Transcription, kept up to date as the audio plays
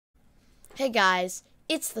Hey guys,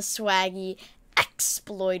 it's the swaggy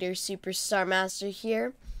exploiter superstar master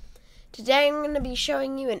here. Today I'm going to be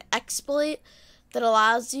showing you an exploit that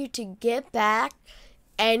allows you to get back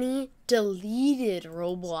any deleted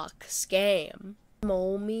Roblox game.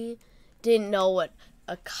 Mommy didn't know what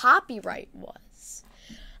a copyright was.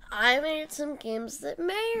 I made some games that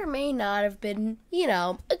may or may not have been,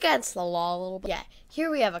 against the law a little bit. Yeah, here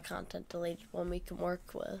we have a content deleted one we can work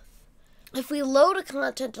with. If we load a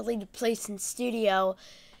content deleted place in Studio,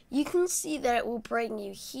 you can see that it will bring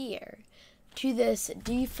you here to this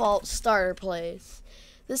default starter place.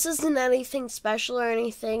 This isn't anything special or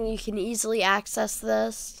anything. You can easily access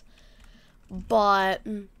this. But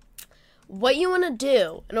what you want to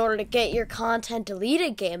do in order to get your content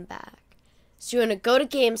deleted game back is you want to go to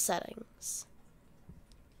game settings.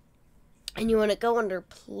 And you want to go under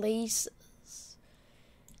places.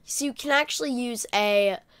 So you can actually use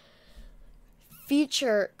a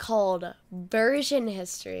feature called version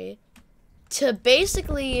history to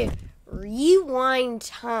basically rewind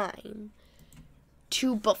time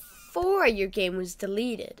to before your game was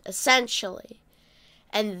deleted, essentially.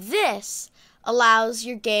 And this allows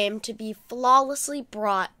your game to be flawlessly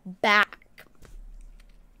brought back.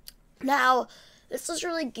 Now, this is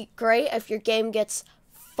really great if your game gets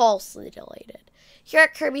falsely deleted. Here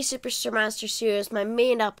at Kirby Superstar Master Studios, my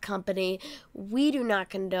made-up company, we do not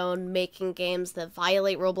condone making games that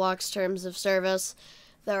violate Roblox terms of service.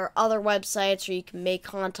 There are other websites where you can make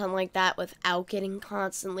content like that without getting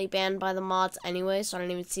constantly banned by the mods anyway, so I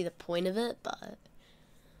don't even see the point of it. But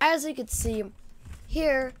as you can see,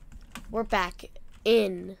 here we're back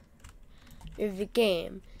in the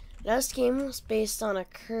game. Now, this game was based on a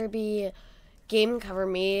Kirby game cover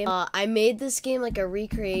meme. I made this game like a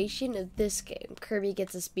recreation of this game. Kirby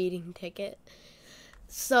gets a speeding ticket.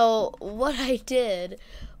 So what I did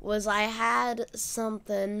was I had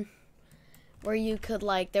something where you could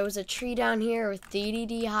there was a tree down here with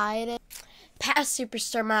DDD hiding. Past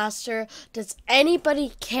Superstar Master, does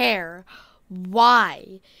anybody care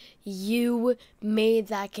why you made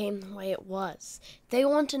that game the way it was? They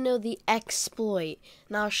want to know the exploit.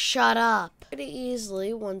 Now shut up. Pretty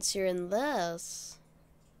easily, once you're in this,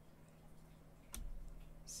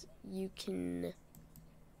 you can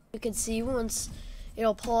see once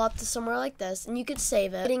it'll pull up to somewhere like this, and you could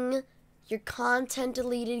save it. Getting your content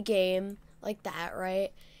deleted game like that,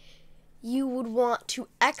 right? You would want to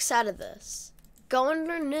X out of this, go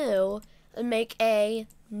under new, and make a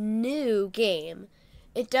new game.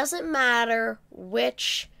 It doesn't matter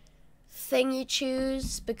which thing you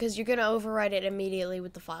choose because you're going to overwrite it immediately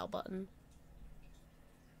with the file button.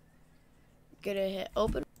 You're going to hit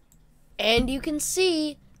open. And you can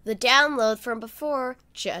see the download from before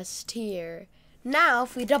just here. Now,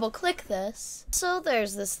 if we double click this, so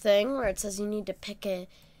there's this thing where it says you need to pick a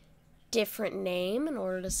different name in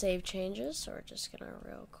order to save changes. So we're just going to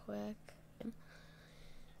real quick.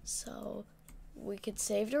 So we could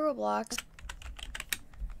save to Roblox.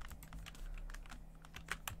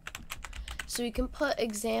 So we can put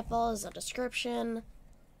example as a description.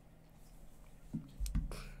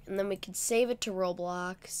 And then we can save it to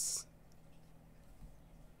Roblox.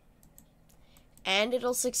 And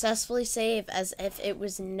it'll successfully save as if it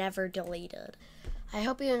was never deleted. I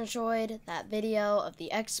hope you enjoyed that video of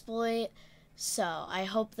the exploit. So I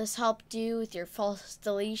hope this helped you with your false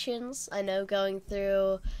deletions. I know going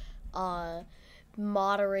through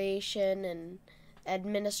moderation and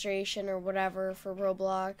administration or whatever for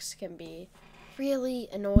Roblox can be really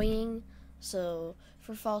annoying, so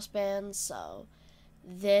for false bans, so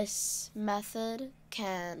this method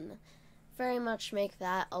can very much make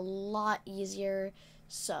that a lot easier.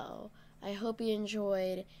 So I hope you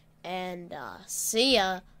enjoyed, and see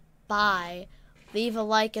ya. Bye. Leave a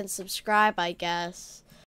like and subscribe, I guess.